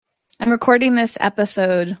I'm recording this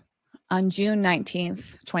episode on June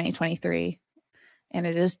 19th, 2023, and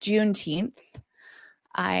it is Juneteenth.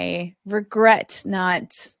 I regret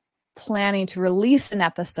not planning to release an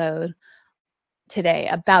episode today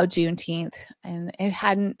about Juneteenth, and it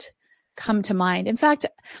hadn't come to mind. In fact,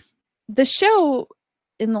 the show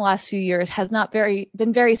in the last few years has not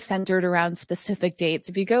been very centered around specific dates.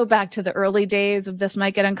 If you go back to the early days of This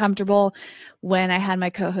Might Get Uncomfortable, when I had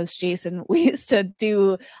my co-host Jason, we used to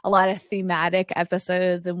do a lot of thematic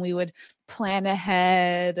episodes, and we would plan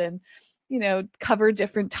ahead and cover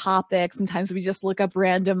different topics. Sometimes we just look up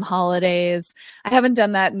random holidays. I haven't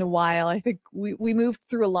done that in a while. I think we moved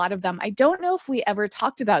through a lot of them. I don't know if we ever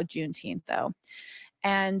talked about Juneteenth, though.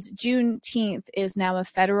 And Juneteenth is now a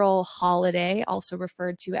federal holiday, also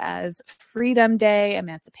referred to as Freedom Day,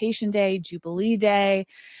 Emancipation Day, Jubilee Day.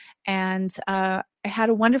 And I had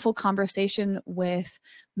a wonderful conversation with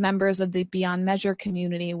members of the Beyond Measure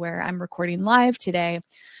community, where I'm recording live today.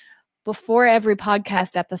 Before every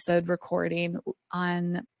podcast episode recording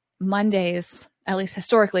on Mondays, at least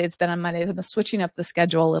historically it's been on Mondays. I'm switching up the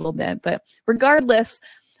schedule a little bit, but regardless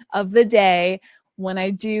of the day, when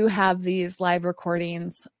I do have these live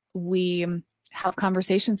recordings, we have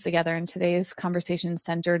conversations together, and today's conversation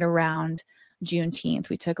centered around Juneteenth.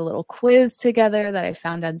 We took a little quiz together that I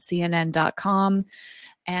found on CNN.com,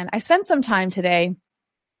 and I spent some time today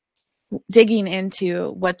digging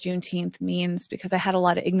into what Juneteenth means because I had a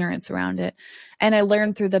lot of ignorance around it. And I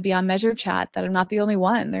learned through the Beyond Measure chat that I'm not the only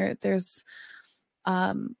one. There's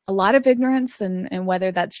a lot of ignorance, and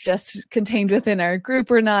whether that's just contained within our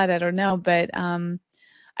group or not, I don't know. But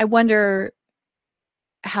I wonder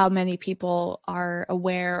how many people are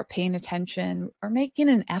aware, paying attention, or making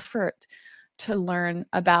an effort to learn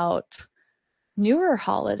about newer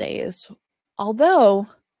holidays. Although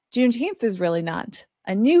Juneteenth is really not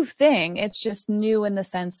a new thing. It's just new in the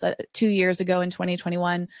sense that 2 years ago in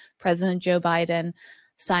 2021, President Joe Biden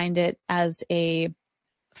signed it as a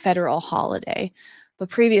federal holiday. But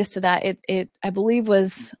previous to that, it I believe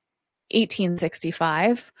was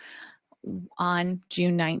 1865 on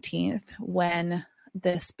June 19th when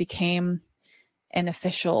this became an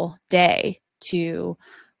official day to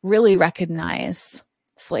really recognize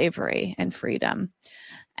slavery and freedom.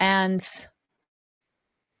 And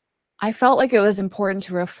I felt like it was important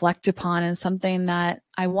to reflect upon, and something that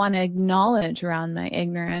I want to acknowledge around my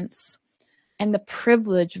ignorance. And the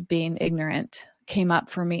privilege of being ignorant came up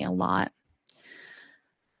for me a lot.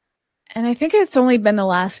 And I think it's only been the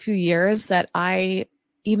last few years that I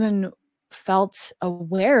even felt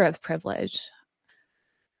aware of privilege.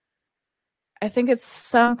 I think at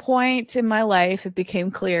some point in my life, it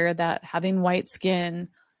became clear that having white skin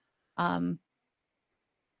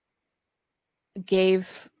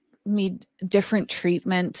gave me different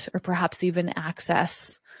treatment, or perhaps even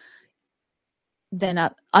access,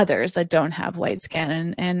 than others that don't have white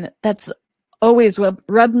skin. And that's always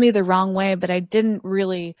rubbed me the wrong way, but I didn't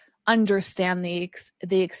really understand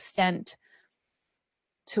the extent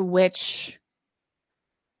to which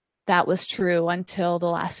that was true until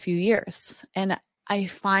the last few years. And I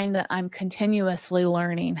find that I'm continuously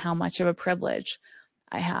learning how much of a privilege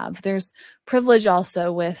I have. There's privilege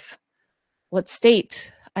also with what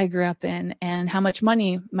state I grew up in, and how much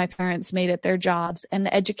money my parents made at their jobs, and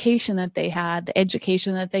the education that they had, the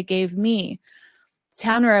education that they gave me, the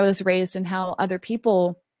town where I was raised, and how other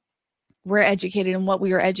people were educated and what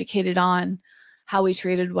we were educated on, how we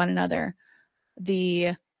treated one another,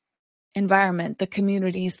 the environment, the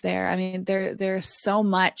communities there. I mean, there's so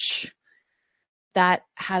much that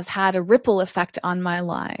has had a ripple effect on my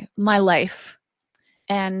life.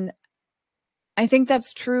 And I think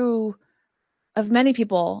that's true of many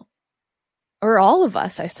people, or all of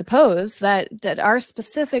us, I suppose, that our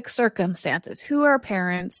specific circumstances, who our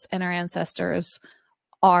parents and our ancestors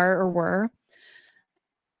are or were,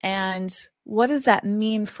 and what does that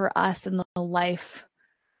mean for us in the life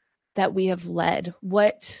that we have led?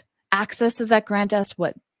 What access does that grant us?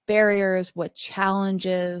 What barriers, what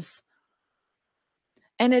challenges?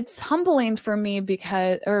 And it's humbling for me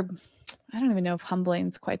because, or I don't even know if humbling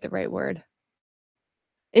is quite the right word.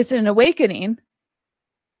 It's an awakening,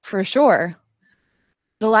 for sure.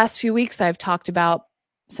 The last few weeks, I've talked about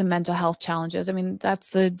some mental health challenges. I mean,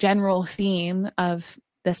 that's the general theme of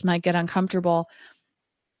This Might Get Uncomfortable.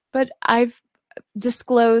 But I've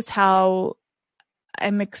disclosed how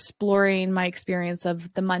I'm exploring my experience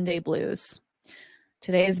of the Monday blues.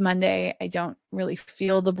 Today is Monday. I don't really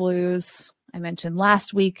feel the blues. I mentioned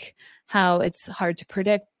last week how it's hard to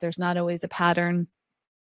predict. There's not always a pattern.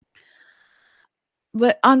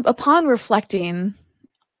 But upon reflecting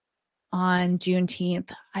on Juneteenth,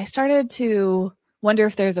 I started to wonder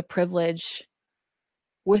if there's a privilege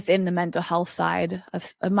within the mental health side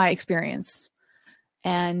of my experience.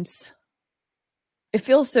 And it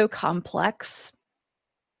feels so complex.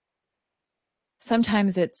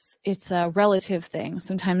 Sometimes it's a relative thing.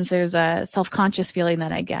 Sometimes there's a self-conscious feeling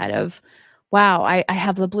that I get of, wow, I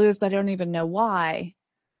have the blues, but I don't even know why.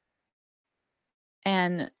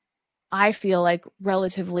 And I feel like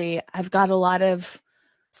relatively I've got a lot of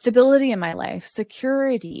stability in my life,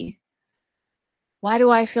 security. Why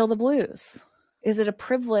do I feel the blues? Is it a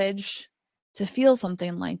privilege to feel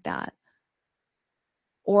something like that?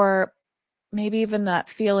 Or maybe even that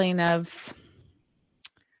feeling of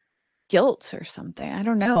guilt or something. I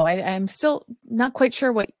don't know. I'm still not quite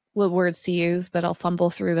sure what words to use, but I'll fumble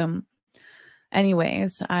through them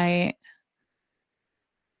anyways. I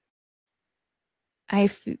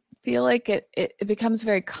feel like it becomes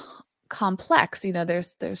very complex. You know,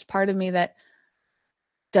 there's part of me that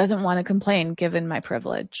doesn't want to complain given my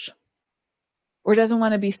privilege, or doesn't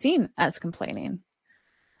want to be seen as complaining.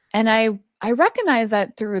 And I recognize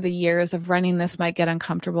that through the years of running this might get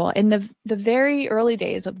uncomfortable. In the very early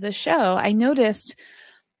days of the show, I noticed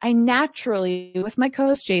I naturally, with my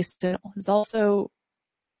co-host Jason, who's also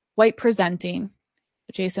white presenting.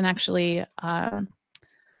 Jason actually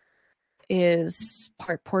is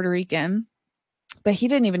part Puerto Rican, but he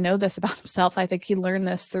didn't even know this about himself. I think he learned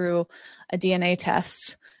this through a DNA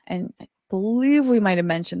test, and I believe we might have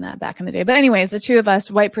mentioned that back in the day. But anyways, the two of us,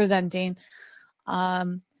 white presenting,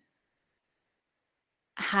 had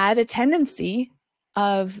a tendency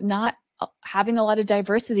of not having a lot of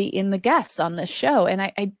diversity in the guests on this show. And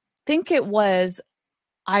I think it was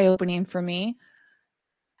eye-opening for me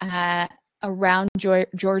around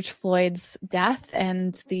George Floyd's death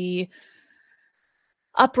and the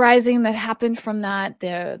uprising that happened from that,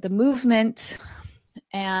 the movement,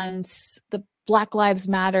 and the Black Lives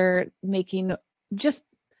Matter just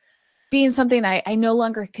being something I no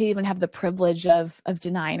longer could even have the privilege of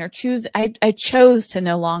denying or choose. I chose to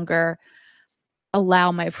no longer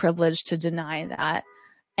allow my privilege to deny that.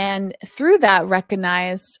 And through that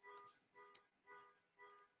recognized,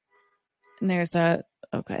 and there's a,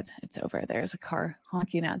 oh good, it's over. There's a car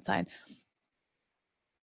honking outside.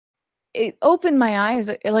 It opened my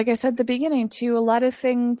eyes, like I said at the beginning, to a lot of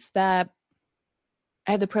things that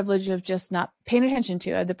I had the privilege of just not paying attention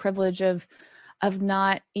to. I had the privilege of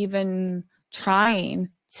not even trying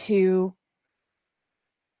to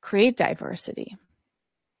create diversity.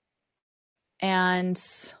 And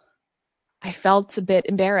I felt a bit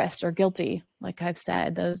embarrassed or guilty, like I've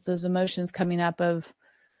said, those emotions coming up of,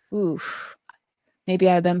 oof, maybe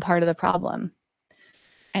I've been part of the problem.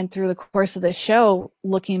 And through the course of the show,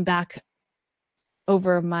 looking back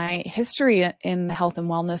over my history in the health and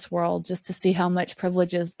wellness world, just to see how much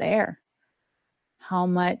privilege is there, how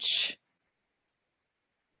much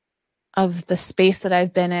of the space that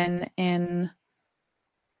I've been in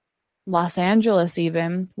Los Angeles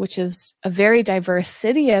even, which is a very diverse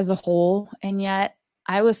city as a whole, and yet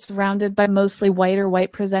I was surrounded by mostly white or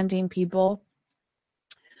white presenting people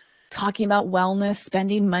talking about wellness,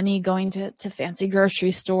 spending money, going to fancy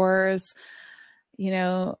grocery stores, you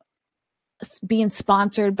know, being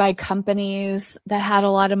sponsored by companies that had a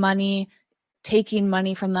lot of money, taking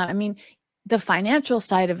money from them. I mean, the financial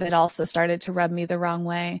side of it also started to rub me the wrong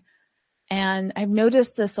way. And I've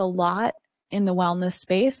noticed this a lot in the wellness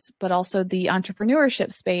space, but also the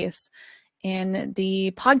entrepreneurship space, in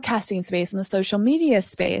the podcasting space, in the social media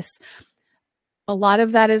space. A lot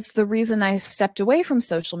of that is the reason I stepped away from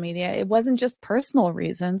social media. It wasn't just personal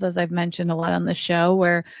reasons, as I've mentioned a lot on the show,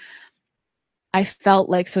 where I felt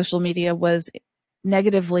like social media was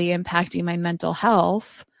negatively impacting my mental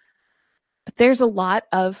health. But there's a lot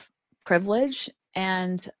of privilege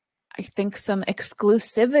and I think some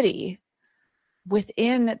exclusivity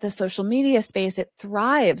within the social media space. It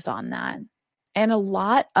thrives on that. And a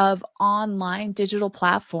lot of online digital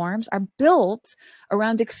platforms are built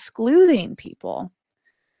around excluding people.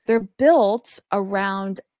 They're built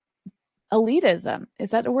around elitism.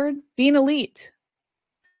 Is that a word? Being elite.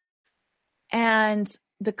 And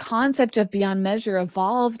the concept of beyond measure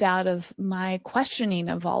evolved out of my questioning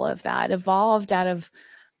of all of that, evolved out of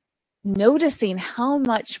noticing how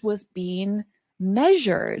much was being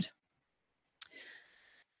measured.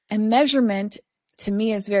 And measurement to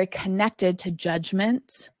me is very connected to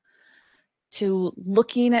judgment, to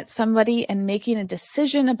looking at somebody and making a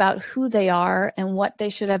decision about who they are and what they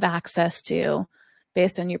should have access to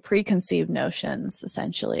based on your preconceived notions,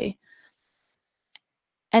 essentially.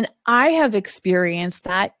 And I have experienced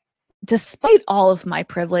that despite all of my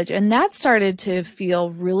privilege. And that started to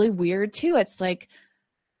feel really weird too. It's like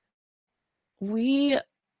we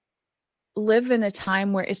live in a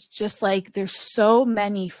time where it's just like there's so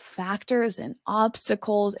many factors and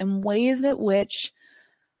obstacles and ways at which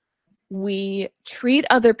we treat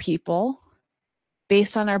other people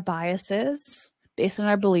based on our biases, based on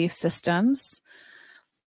our belief systems.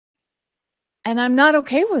 And I'm not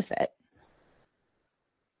okay with it.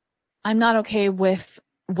 I'm not okay with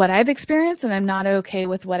what I've experienced, and I'm not okay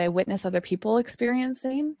with what I witness other people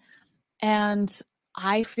experiencing. And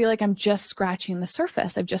I feel like I'm just scratching the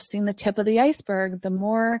surface. I've just seen the tip of the iceberg. The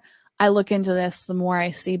more I look into this, the more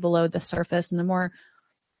I see below the surface and the more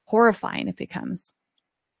horrifying it becomes.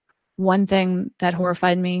 One thing that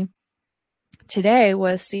horrified me today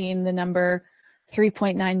was seeing the number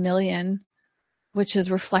 3.9 million, which is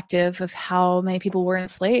reflective of how many people were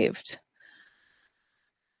enslaved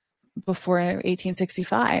before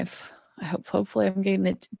 1865. Hopefully I'm getting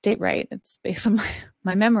the date right. It's based on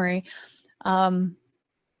my memory.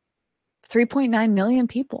 3.9 million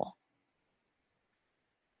people.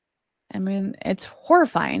 I mean, it's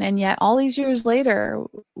horrifying. And yet all these years later,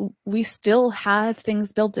 we still have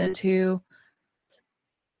things built into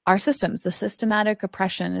our systems. The systematic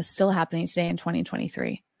oppression is still happening today in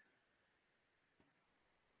 2023.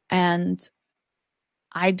 And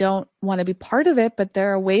I don't want to be part of it, but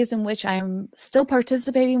there are ways in which I'm still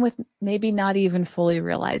participating with maybe not even fully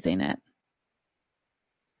realizing it.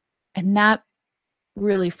 And that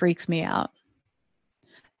really freaks me out.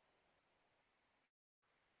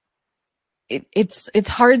 It's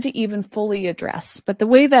hard to even fully address, but the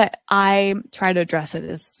way that I try to address it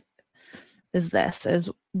is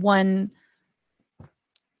one,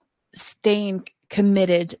 staying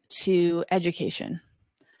committed to education.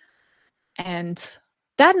 And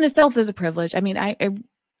that in itself is a privilege. I mean, I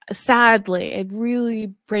sadly, it really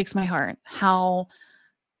breaks my heart how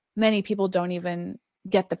many people don't even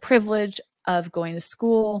get the privilege of going to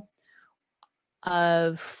school,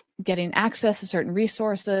 of getting access to certain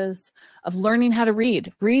resources, of learning how to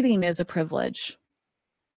read. Reading is a privilege.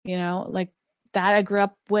 You know, like that I grew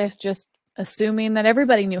up with, just assuming that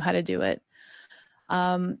everybody knew how to do it.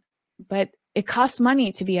 But it costs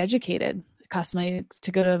money to be educated. It costs money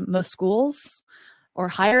to go to most schools, or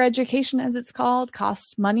higher education as it's called,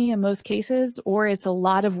 costs money in most cases, or it's a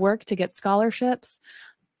lot of work to get scholarships.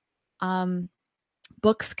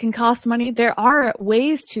 Books can cost money. There are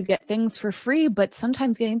ways to get things for free, but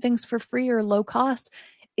sometimes getting things for free or low cost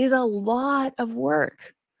is a lot of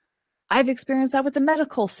work. I've experienced that with the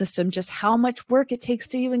medical system, just how much work it takes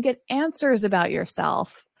to even get answers about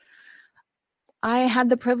yourself. I had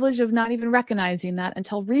the privilege of not even recognizing that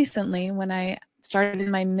until recently, when I started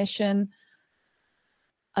my mission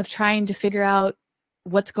of trying to figure out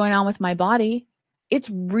what's going on with my body. It's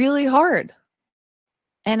really hard.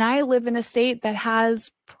 And I live in a state that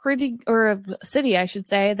has or a city, I should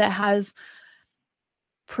say, that has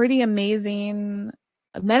pretty amazing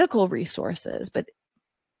medical resources, but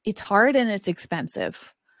it's hard and it's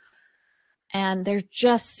expensive. And there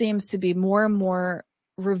just seems to be more and more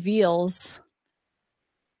reveals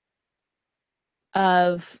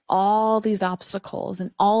of all these obstacles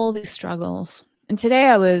and all these struggles. And today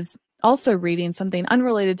I was also reading something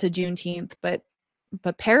unrelated to Juneteenth, but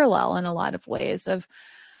parallel in a lot of ways. Of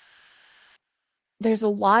there's a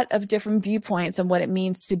lot of different viewpoints on what it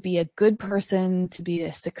means to be a good person, to be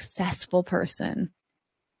a successful person.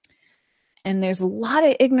 And there's a lot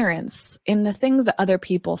of ignorance in the things that other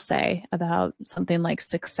people say about something like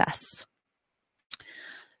success.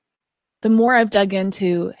 The more I've dug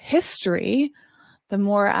into history, the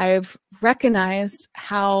more I've recognized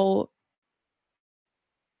how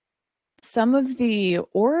some of the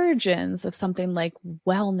origins of something like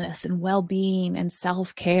wellness and well-being and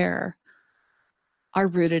self-care are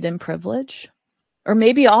rooted in privilege, or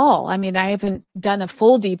maybe all. I mean, I haven't done a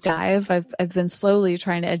full deep dive. I've been slowly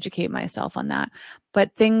trying to educate myself on that.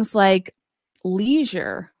 But things like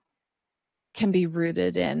leisure can be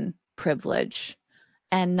rooted in privilege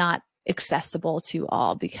and not accessible to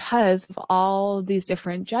all because of all these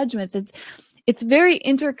different judgments. It's very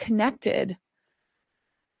interconnected.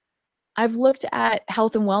 I've looked at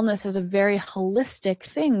health and wellness as a very holistic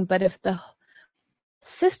thing, but if the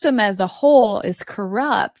system as a whole is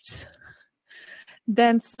corrupt,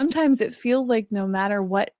 then sometimes it feels like no matter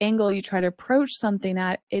what angle you try to approach something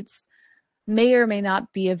at, it's may or may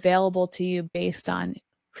not be available to you based on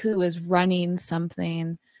who is running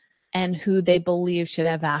something and who they believe should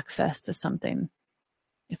have access to something,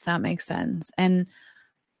 if that makes sense. And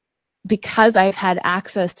because I've had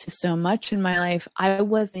access to so much in my life, I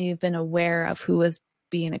wasn't even aware of who was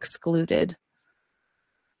being excluded.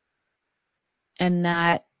 And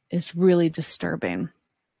that is really disturbing,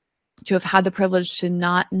 to have had the privilege to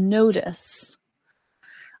not notice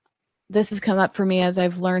This has come up for me as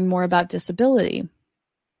I've learned more about disability.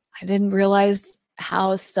 I didn't realize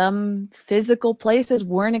how some physical places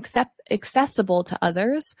weren't accessible to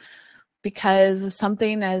others because of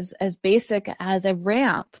something as basic as a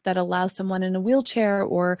ramp that allows someone in a wheelchair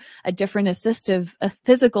or a different a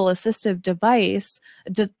physical assistive device,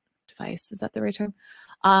 device, is that the right term?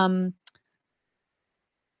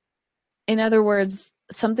 In other words,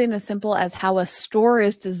 something as simple as how a store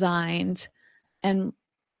is designed and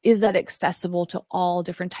is that accessible to all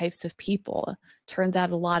different types of people? Turns out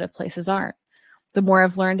a lot of places aren't. The more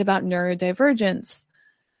I've learned about neurodivergence,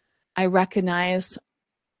 I recognize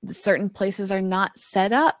that certain places are not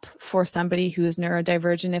set up for somebody who is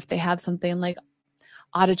neurodivergent if they have something like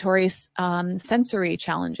auditory sensory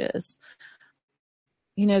challenges.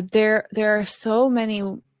 You know, there are so many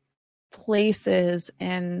places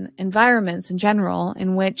and environments in general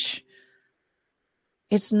in which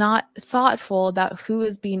it's not thoughtful about who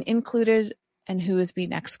is being included and who is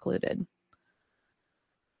being excluded.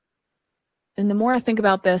 And the more I think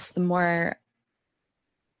about this, the more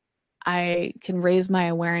I can raise my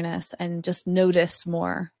awareness and just notice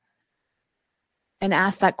more and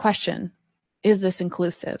ask that question, is this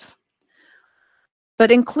inclusive? But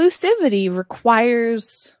inclusivity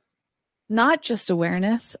requires not just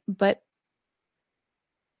awareness, but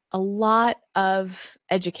a lot of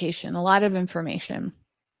education, a lot of information,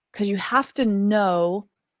 because you have to know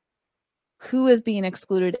who is being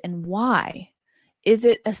excluded and why. Is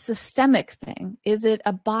it a systemic thing? Is it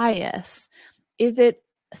a bias? Is it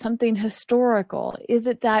something historical? Is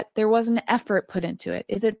it that there wasn't effort put into it?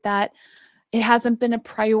 Is it that it hasn't been a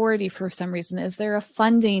priority for some reason? Is there a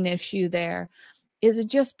funding issue there? Is it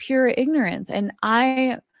just pure ignorance? And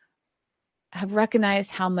I have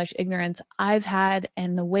recognized how much ignorance I've had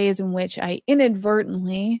and the ways in which I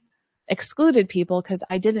inadvertently excluded people because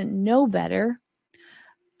I didn't know better.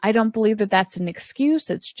 I don't believe that that's an excuse.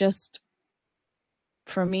 It's just,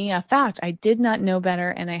 for me, a fact. I did not know better,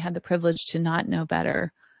 and I had the privilege to not know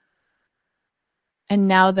better. And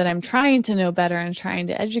now that I'm trying to know better and trying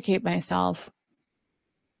to educate myself,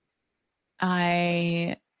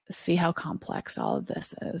 I see how complex all of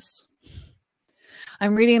this is.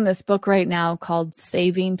 I'm reading this book right now called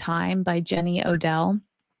Saving Time by Jenny Odell.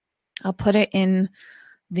 I'll put it in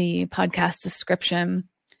the podcast description.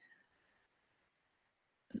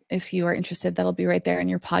 If you are interested, that'll be right there in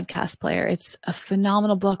your podcast player. It's a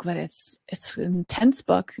phenomenal book, but it's an intense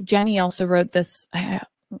book. Jenny also wrote this. Let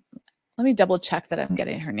me double check that I'm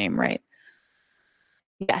getting her name right.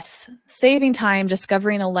 Yes, Saving Time,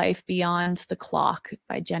 Discovering a Life Beyond the Clock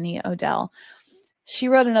by Jenny Odell. She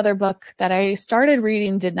wrote another book that I started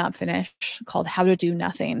reading, did not finish, called How to Do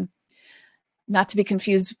Nothing. Not to be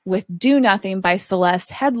confused with Do Nothing by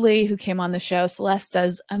Celeste Headley, who came on the show. Celeste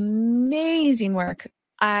does amazing work.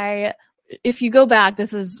 If you go back,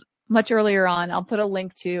 this is much earlier on, I'll put a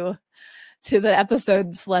link to the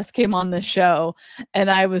episode Celeste came on the show, and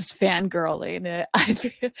I was fangirling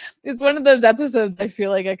it. It's one of those episodes I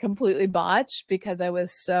feel like I completely botched because I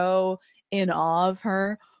was so in awe of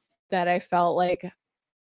her that I felt like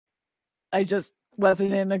I just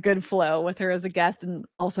wasn't in a good flow with her as a guest and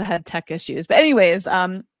also had tech issues. But anyways,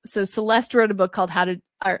 so Celeste wrote a book called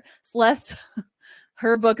Celeste,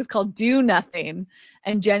 her book is called Do Nothing,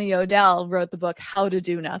 and Jenny Odell wrote the book How to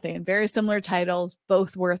Do Nothing. Very similar titles,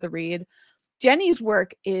 both worth a read. Jenny's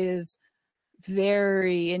work is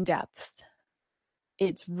very in-depth.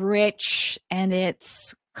 It's rich and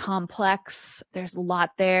it's complex. There's a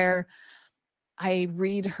lot there. I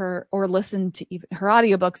read her or listen to even her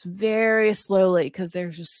audiobooks very slowly because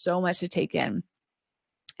there's just so much to take in.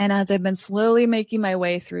 And as I've been slowly making my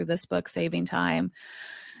way through this book, Saving Time,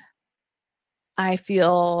 I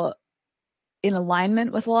feel in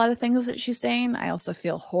alignment with a lot of things that she's saying. I also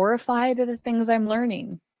feel horrified at the things I'm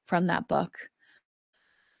learning from that book.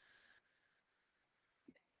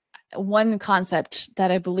 One concept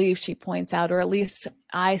that I believe she points out, or at least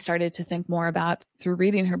I started to think more about through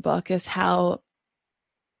reading her book, is how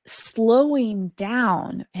slowing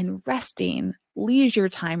down and resting, leisure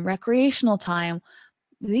time, recreational time,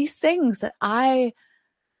 these things that I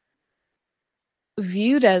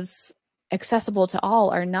viewed as accessible to all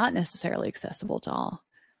are not necessarily accessible to all.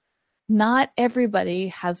 Not everybody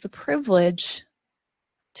has the privilege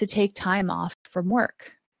to take time off from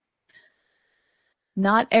work.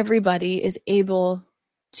 Not everybody is able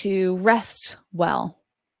to rest well.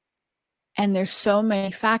 And there's so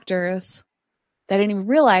many factors that I didn't even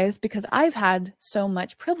realize because I've had so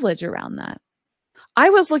much privilege around that. I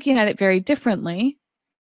was looking at it very differently,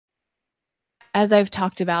 as I've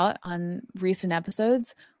talked about on recent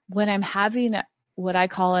episodes, when I'm having what I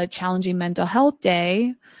call a challenging mental health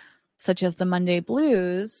day. such as the Monday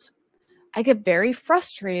blues, I get very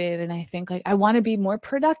frustrated and I think like, I want to be more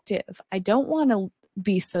productive. I don't want to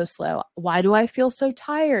be so slow. Why do I feel so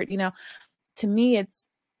tired? To me,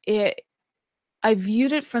 I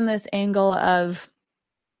viewed it from this angle of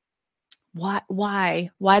why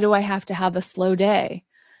do I have to have a slow day?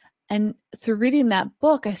 And through reading that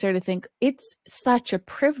book, I started to think it's such a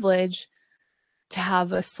privilege to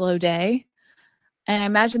have a slow day. And I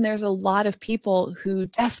imagine there's a lot of people who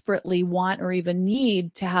desperately want or even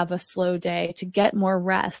need to have a slow day to get more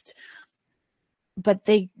rest, but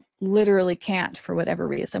they literally can't for whatever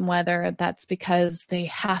reason, whether that's because they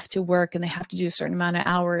have to work and they have to do a certain amount of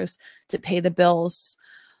hours to pay the bills,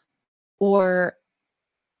 or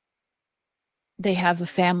they have a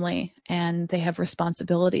family and they have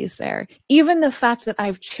responsibilities there. Even the fact that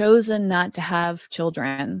I've chosen not to have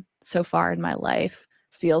children so far in my life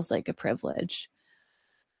feels like a privilege.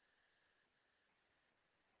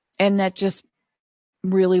 And that just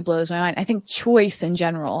really blows my mind. I think choice in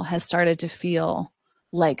general has started to feel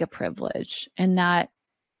like a privilege. And that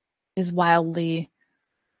is wildly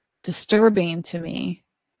disturbing to me.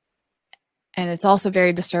 And it's also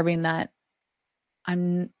very disturbing that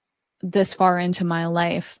I'm this far into my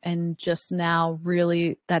life and just now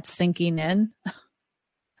really that's sinking in.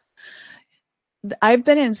 I've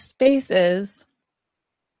been in spaces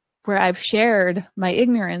where I've shared my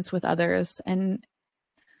ignorance with others and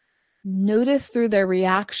noticed through their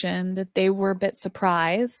reaction that they were a bit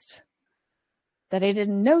surprised that I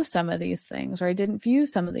didn't know some of these things or I didn't view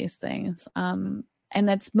some of these things. And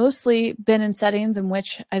that's mostly been in settings in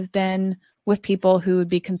which I've been with people who would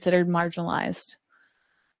be considered marginalized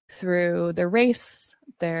through their race,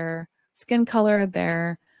 their skin color,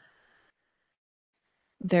 their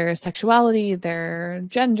sexuality, their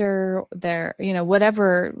gender, their,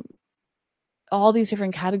 whatever, all these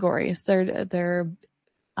different categories, their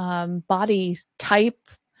body type,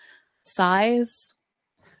 size,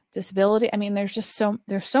 disability. I mean, there's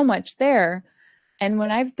so much there. And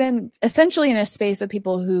when I've been essentially in a space of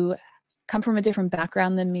people who come from a different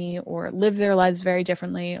background than me or live their lives very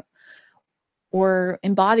differently or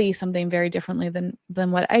embody something very differently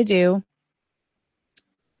than what I do,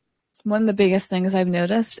 one of the biggest things I've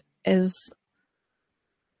noticed is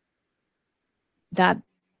that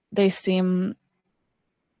they seem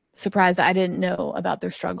surprised that I didn't know about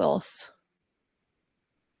their struggles.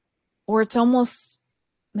 Or it's almost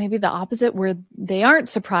maybe the opposite, where they aren't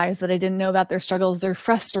surprised that I didn't know about their struggles. They're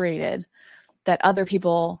frustrated that other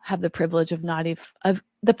people have the privilege of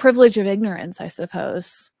the privilege of ignorance, I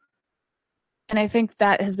suppose. And I think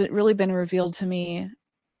that has really been revealed to me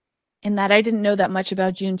in that I didn't know that much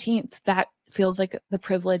about Juneteenth. That feels like the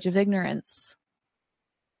privilege of ignorance.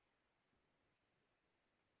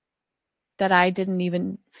 That I didn't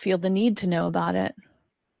even feel the need to know about it.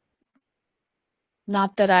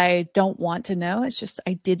 Not that I don't want to know, it's just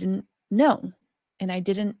I didn't know and I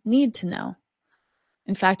didn't need to know.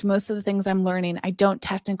 In fact, most of the things I'm learning, I don't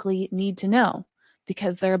technically need to know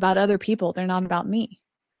because they're about other people. They're not about me.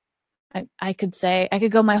 I could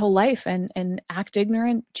go my whole life and act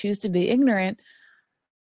ignorant, choose to be ignorant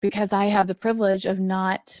because I have the privilege of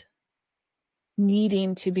not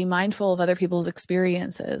needing to be mindful of other people's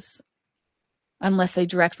experiences unless they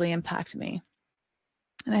directly impact me.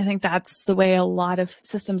 And I think that's the way a lot of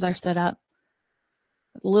systems are set up.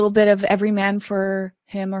 A little bit of every man for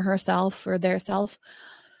him or herself or their self,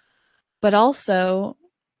 but also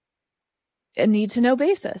a need to know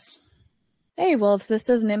basis. Hey, well, if this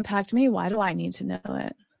doesn't impact me, why do I need to know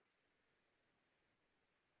it?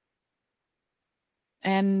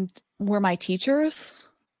 And were my teachers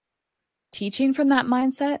teaching from that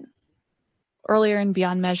mindset? Earlier in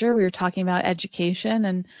Beyond Measure, we were talking about education,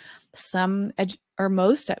 and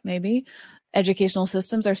most maybe educational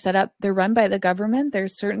systems are set up, they're run by the government.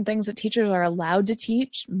 There's certain things that teachers are allowed to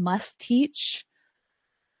teach, must teach,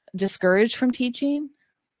 discouraged from teaching.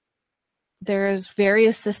 There's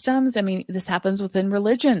various systems. I mean, this happens within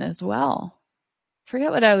religion as well.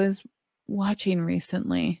 Forget what I was watching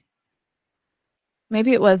recently.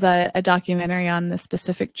 Maybe it was a documentary on the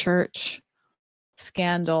specific church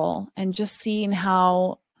scandal and just seeing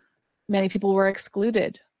how many people were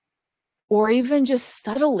excluded, or even just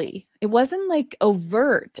subtly. It wasn't like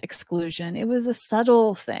overt exclusion. It was a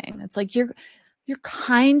subtle thing. It's like you're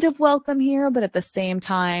kind of welcome here, but at the same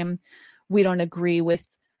time, we don't agree with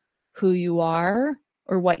who you are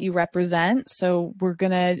or what you represent. So we're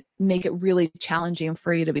going to make it really challenging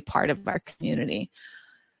for you to be part of our community.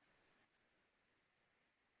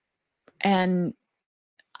 And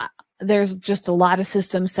there's just a lot of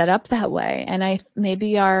systems set up that way. And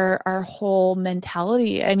maybe our whole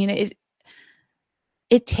mentality, I mean,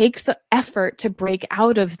 it takes effort to break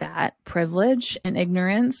out of that privilege and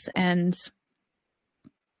ignorance. And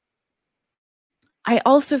I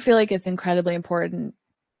also feel like it's incredibly important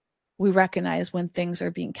we recognize when things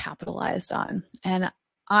are being capitalized on. And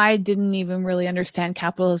I didn't even really understand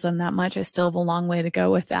capitalism that much. I still have a long way to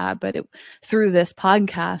go with that. But through this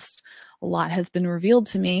podcast, a lot has been revealed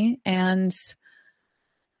to me. And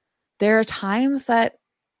there are times that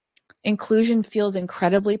inclusion feels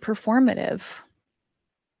incredibly performative.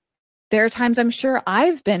 There are times I'm sure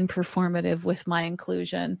I've been performative with my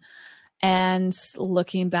inclusion, and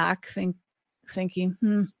looking back,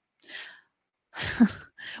 thinking,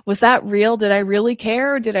 was that real? Did I really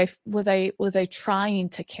care? Or was I trying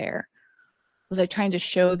to care? Was I trying to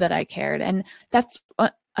show that I cared? And that's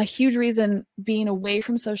a huge reason being away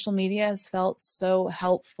from social media has felt so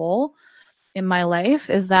helpful in my life,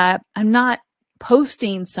 is that I'm not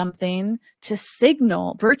posting something to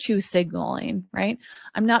signal, virtue signaling, right?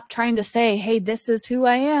 I'm not trying to say, hey, this is who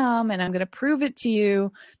I am, and I'm going to prove it to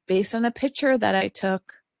you based on a picture that I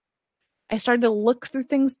took. I started to look through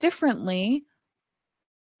things differently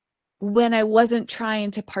when I wasn't trying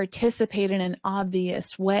to participate in an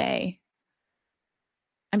obvious way.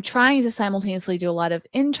 I'm trying to simultaneously do a lot of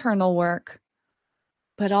internal work,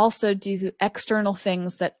 but also do external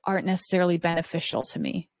things that aren't necessarily beneficial to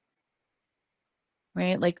me.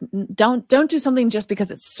 Right? Like, don't do something just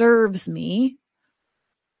because it serves me,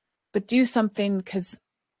 but do something because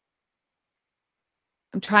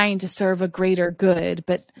I'm trying to serve a greater good.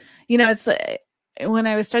 But, it's when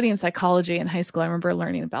I was studying psychology in high school, I remember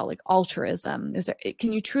learning about like altruism.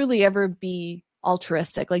 Can you truly ever be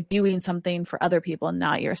altruistic, like doing something for other people and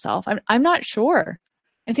not yourself? I'm not sure.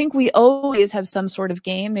 I think we always have some sort of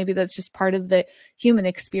gain. Maybe that's just part of the human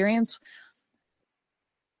experience.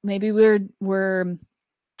 Maybe we're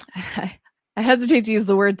I hesitate to use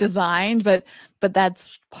the word designed, but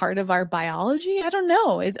that's part of our biology. I don't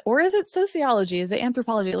know. Is it sociology? Is it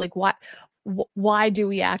anthropology? Like, why do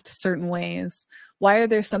we act certain ways? Why are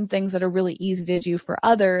there some things that are really easy to do for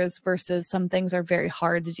others versus some things are very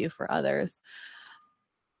hard to do for others?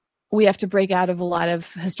 We have to break out of a lot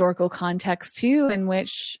of historical context too, in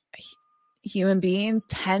which human beings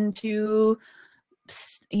tend to,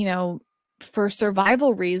 for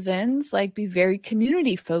survival reasons, like be very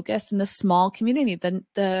community focused in the small community.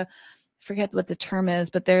 The forget what the term is,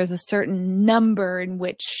 but there's a certain number in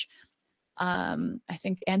which I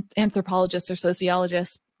think anthropologists or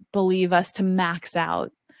sociologists believe us to max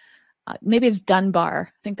out. Maybe it's Dunbar.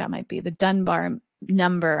 I think that might be the Dunbar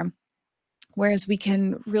number, whereas we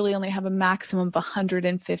can really only have a maximum of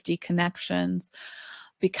 150 connections,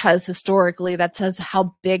 because historically that says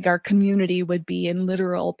how big our community would be in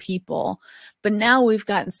literal people. But now we've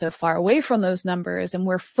gotten so far away from those numbers, and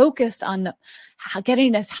we're focused on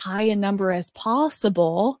getting as high a number as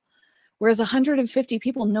possible, whereas 150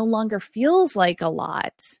 people no longer feels like a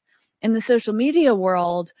lot. In the social media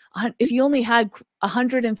world, if you only had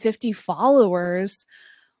 150 followers,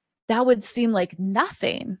 that would seem like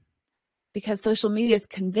nothing, because social media has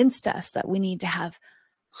convinced us that we need to have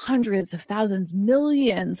hundreds of thousands,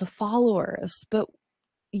 millions of followers. But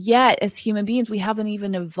yet, as human beings, we haven't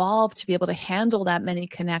even evolved to be able to handle that many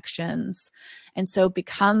connections. And so it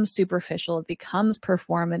becomes superficial, it becomes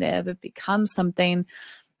performative, it becomes something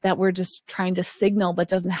that we're just trying to signal but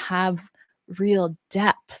doesn't have real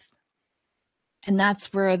depth. And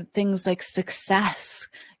that's where things like success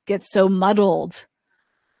get so muddled,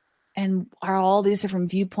 and are all these different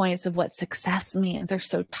viewpoints of what success means. They're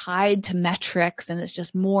so tied to metrics, and it's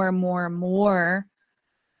just more and more and more.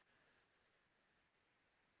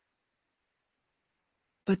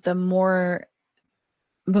 But the more,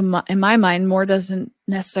 in my mind, more doesn't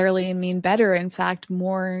necessarily mean better. In fact,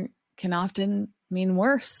 more can often mean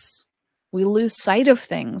worse. We lose sight of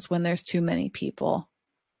things when there's too many people.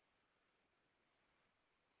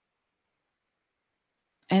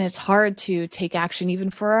 And it's hard to take action even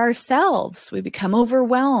for ourselves. We become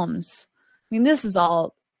overwhelmed. I mean, this is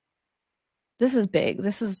big.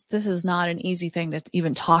 This is not an easy thing to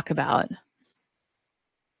even talk about.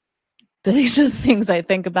 But these are the things I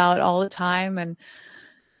think about all the time,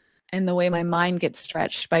 and the way my mind gets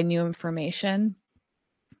stretched by new information.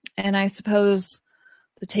 And I suppose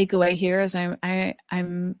the takeaway here is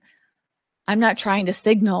I'm not trying to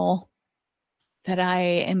signal that I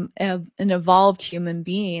am an evolved human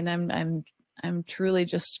being. I'm truly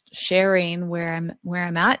just sharing where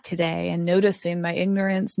I'm at today, and noticing my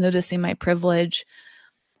ignorance, noticing my privilege,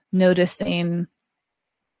 noticing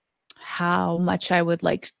how much I would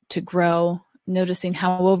like to grow, noticing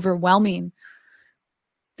how overwhelming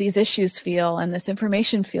these issues feel and this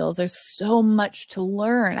information feels. There's so much to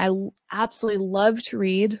learn. I absolutely love to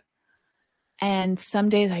read. And some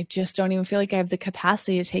days I just don't even feel like I have the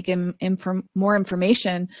capacity to take in more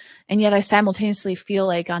information. And yet I simultaneously feel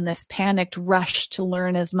like on this panicked rush to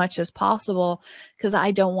learn as much as possible because I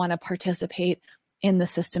don't want to participate in the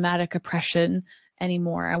systematic oppression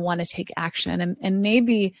anymore. I want to take action. And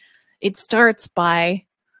maybe it starts by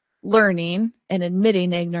learning and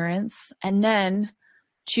admitting ignorance and then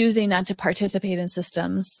choosing not to participate in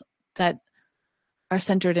systems that are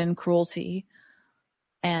centered in cruelty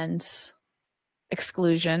and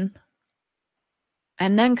exclusion.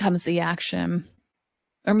 And then comes the action.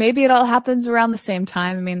 Or maybe it all happens around the same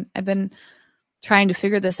time. I mean, I've been trying to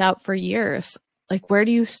figure this out for years. Like, where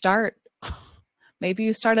do you start? Maybe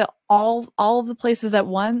you start at all of the places at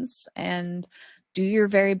once and do your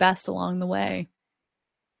very best along the way.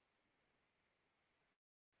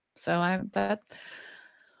 So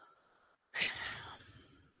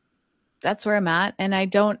that's where I'm at. And I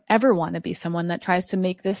don't ever want to be someone that tries to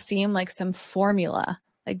make this seem like some formula.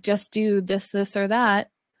 Like, just do this, this, or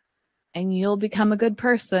that, and you'll become a good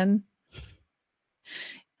person.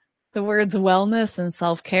 The words wellness and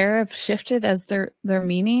self-care have shifted as their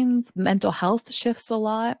meanings. Mental health shifts a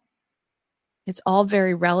lot. It's all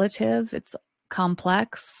very relative. It's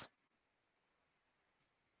complex.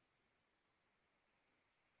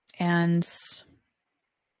 And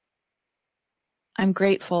I'm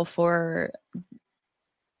grateful for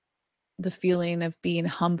the feeling of being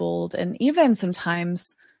humbled and even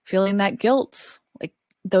sometimes feeling that guilt. Like,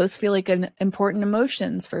 those feel like an important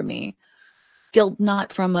emotions for me. Guilt,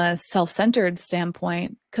 not from a self-centered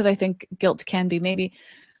standpoint, because I think guilt can be maybe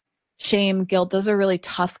shame, guilt. Those are really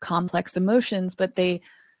tough, complex emotions, but they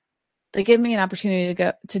give me an opportunity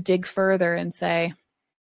to dig further and say,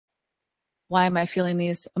 why am I feeling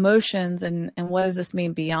these emotions, and what does this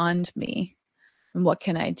mean beyond me, and what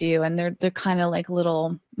can I do? And they're kind of like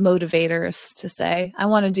little motivators to say, I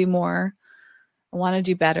want to do more, I want to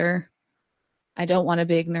do better, I don't want to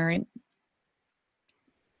be ignorant,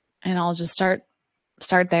 and I'll just start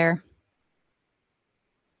there.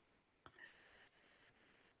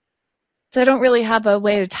 So I don't really have a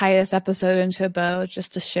way to tie this episode into a bow,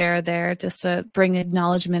 just to share there, just to bring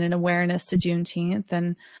acknowledgement and awareness to Juneteenth.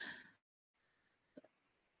 And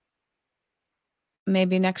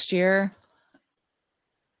maybe next year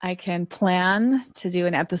I can plan to do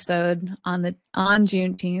an episode on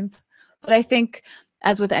Juneteenth. But I think,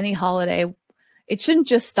 as with any holiday, it shouldn't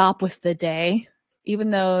just stop with the day.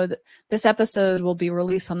 Even though this episode will be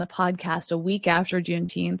released on the podcast a week after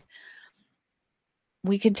Juneteenth,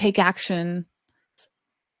 we can take action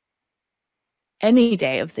any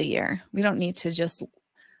day of the year. We don't need to just,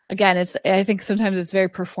 again, I think sometimes it's very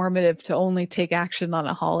performative to only take action on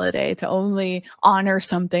a holiday, to only honor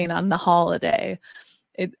something on the holiday.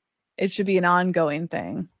 It should be an ongoing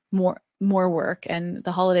thing, more work. And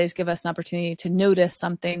the holidays give us an opportunity to notice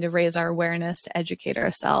something, to raise our awareness, to educate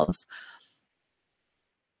ourselves.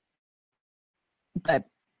 But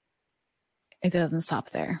it doesn't stop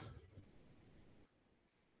there.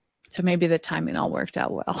 So maybe the timing all worked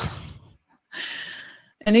out well.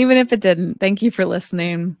 And even if it didn't, thank you for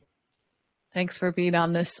listening. Thanks for being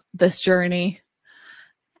on this journey.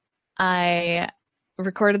 I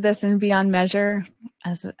recorded this in Beyond Measure.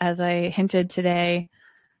 As I hinted today,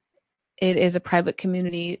 it is a private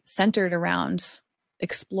community centered around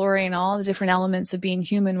exploring all the different elements of being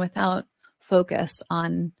human without focus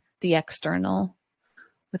on the external,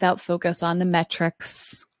 without focus on the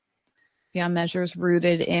metrics. Beyond Measure is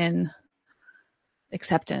rooted in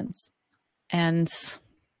acceptance. And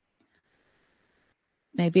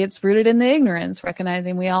maybe it's rooted in the ignorance,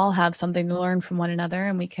 recognizing we all have something to learn from one another,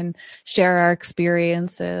 and we can share our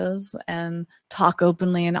experiences and talk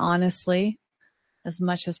openly and honestly as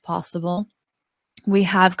much as possible. We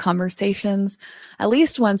have conversations at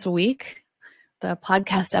least once a week. The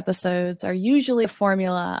podcast episodes are usually a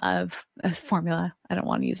formula. I don't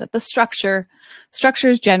want to use it. The structure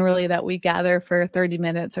is generally that we gather for 30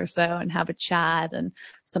 minutes or so and have a chat. And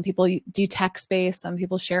some people do text-based, some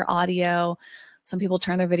people share audio, some people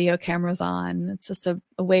turn their video cameras on. It's just a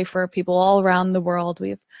way for people all around the world.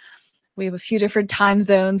 We have a few different time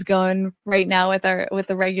zones going right now with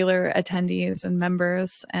the regular attendees and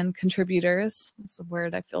members and contributors. It's a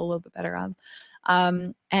word I feel a little bit better on.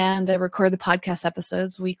 And I record the podcast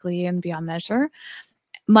episodes weekly in Beyond Measure.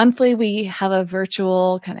 Monthly, we have a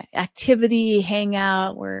virtual kind of activity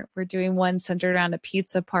hangout. We're doing one centered around a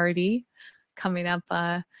pizza party coming up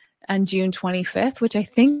on June 25th, which I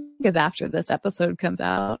think is after this episode comes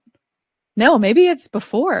out. No, maybe it's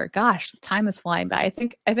before. Gosh, time is flying by.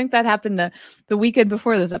 I think that happened the weekend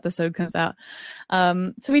before this episode comes out.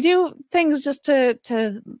 So we do things just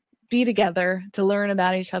to be together, to learn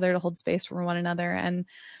about each other, to hold space for one another. And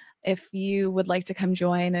if you would like to come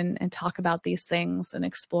join and talk about these things and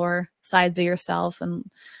explore sides of yourself and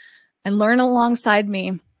learn alongside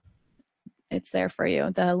me, it's there for you.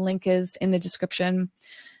 The link is in the description,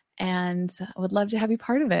 and I would love to have you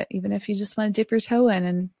part of it, even if you just want to dip your toe in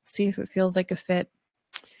and see if it feels like a fit.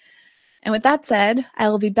 And with that said, I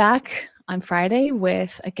will be back on Friday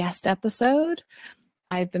with a guest episode.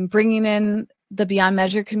 I've been bringing in the Beyond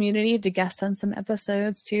Measure community to guest on some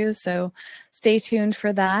episodes too, so stay tuned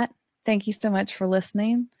for that. Thank you so much for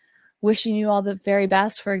listening. Wishing you all the very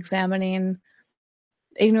best for examining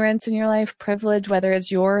ignorance in your life, privilege, whether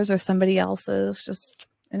it's yours or somebody else's. Just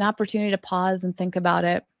an opportunity to pause and think about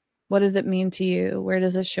it. What does it mean to you? Where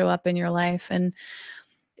does it show up in your life? And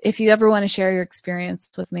if you ever want to share your experience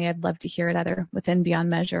with me, I'd love to hear it either within Beyond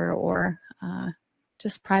Measure or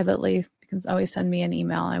just privately. You can always send me an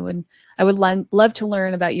email. I would love to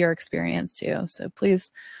learn about your experience too. So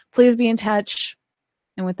please be in touch.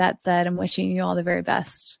 And with that said, I'm wishing you all the very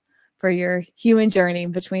best for your human journey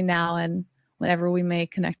between now and whenever we may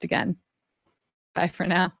connect again. Bye for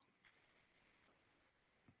now.